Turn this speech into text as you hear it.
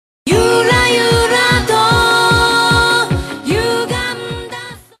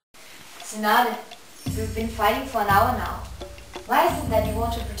Tsunade, we've been fighting for an hour now. Why is it that you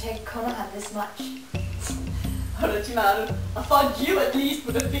want to protect Konoha this much? Orochimaru, I thought you at least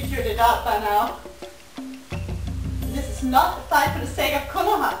would have figured it out by now. This is not a fight for the sake of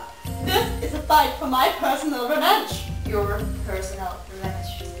Konoha. This is a fight for my personal revenge. Your personal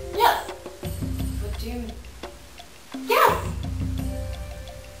revenge? Yes. What do you mean? Yes.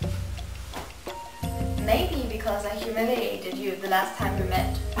 Maybe because I humiliated you the last time we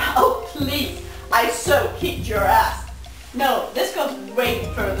met. Oh please, I so kicked your ass. No, this goes way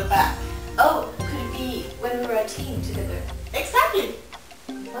further back. Oh, could it be when we were a team together? Exactly.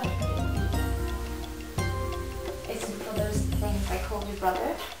 What could it be? Is it for those things I called you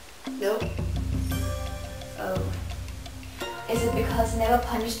brother? No. Oh. Is it because I never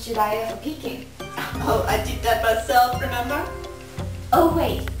punished Jiraiya for peeking? Oh, I did that myself, remember? Oh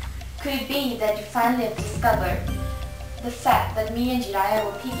wait, could it be that you finally have discovered the fact that me and Jiraiya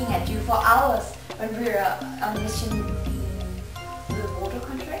were peeking at you for hours when we were on a mission in the water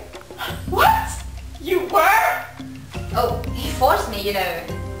country? What? You were? Oh, he forced me, you know.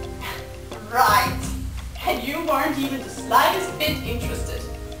 Right. And you weren't even the slightest bit interested.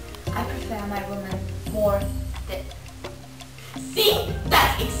 I prefer my woman more dead. See?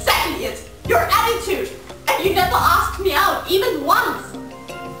 That's exactly it. Your attitude. And you never asked me out, even once.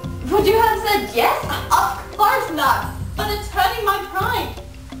 Would you have said yes? Of course not. But it's hurting my pride.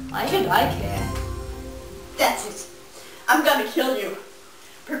 Why should I care? That's it. I'm gonna kill you.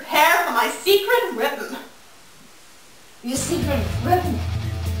 Prepare for my secret weapon. Your secret weapon?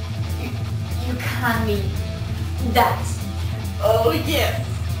 You can't mean that. Oh yes.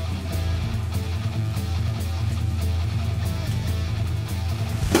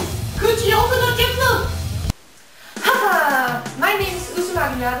 Kuchiyose no Jutsu! Haha! My name is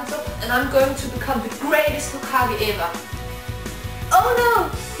Naruto and I'm going to become the greatest Hokage ever. Oh no!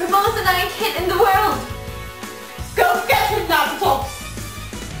 The most annoying kid in the world! Go get him, Naruto!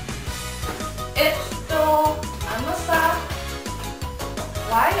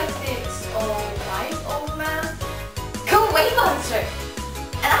 Why is it alright, old man? Go away, monster!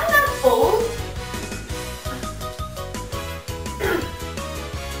 And I'm not old!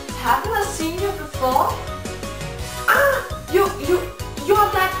 Haven't I seen you before? Ah! You're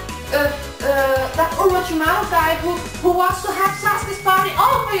that Orochimaru guy who wants to have Sasuke's party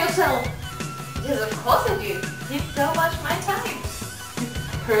all for yourself! Yes, of course I do. He's so much my time.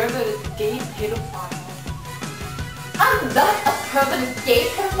 Perverted gay pedophile. I'm not a permanent gay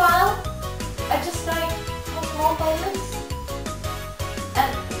pedophile. I just like small violence.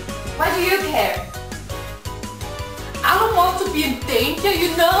 And why do you care? I don't want to be in danger,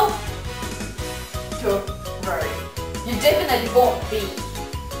 you know? Don't worry. You definitely won't be.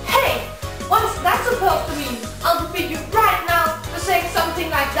 Hey! What's that supposed to mean? I'll defeat you right now for saying something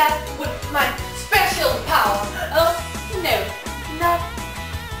like that with my special power. Oh, no. Not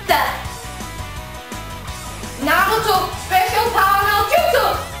that. Naruto, special power now Jutsu!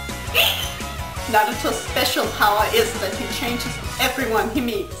 Naruto's special power is that he changes everyone he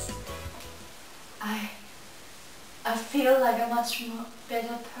meets. I feel like a much more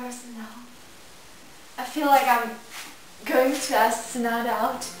better person now. I feel like I'm going to ask Tsunade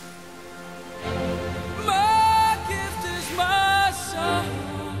out. My gift is my song,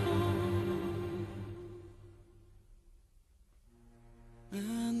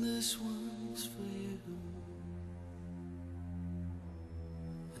 and this one's for you.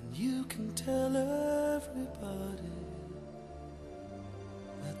 And you can tell everybody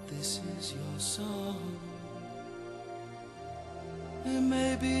that this is your song. It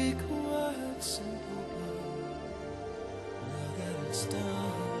may be quite simple, but now that it's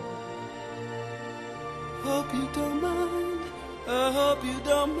done, hope you don't mind, I hope you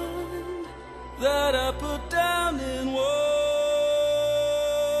don't mind that I put down in words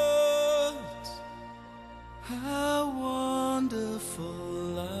how wonderful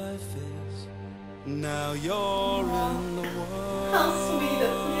life is. Now you're in the world. How sweet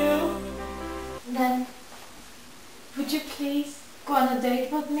of you. Then, would you please go on a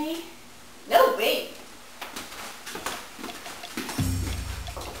date with me? No way.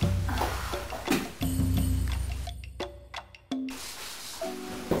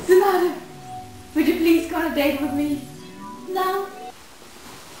 Tsunade, would you please go on a date with me? No.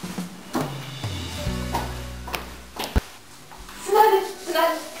 Tsunade,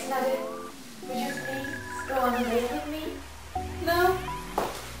 would you please go on a date with me? No.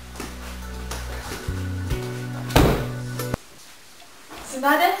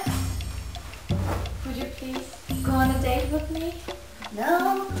 Tsunade, would you please go on a date with me?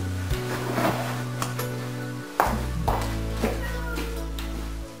 No.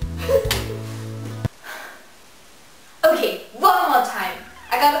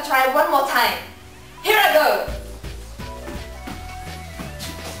 gotta try one more time. Here I go.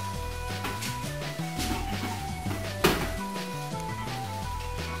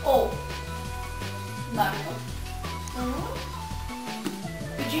 Oh. Naruto.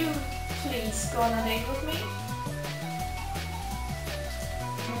 Could you please go on a date with me?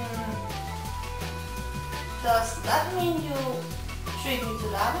 Does that mean you treat me to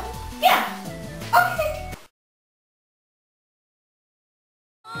ramen? Yeah. Okay.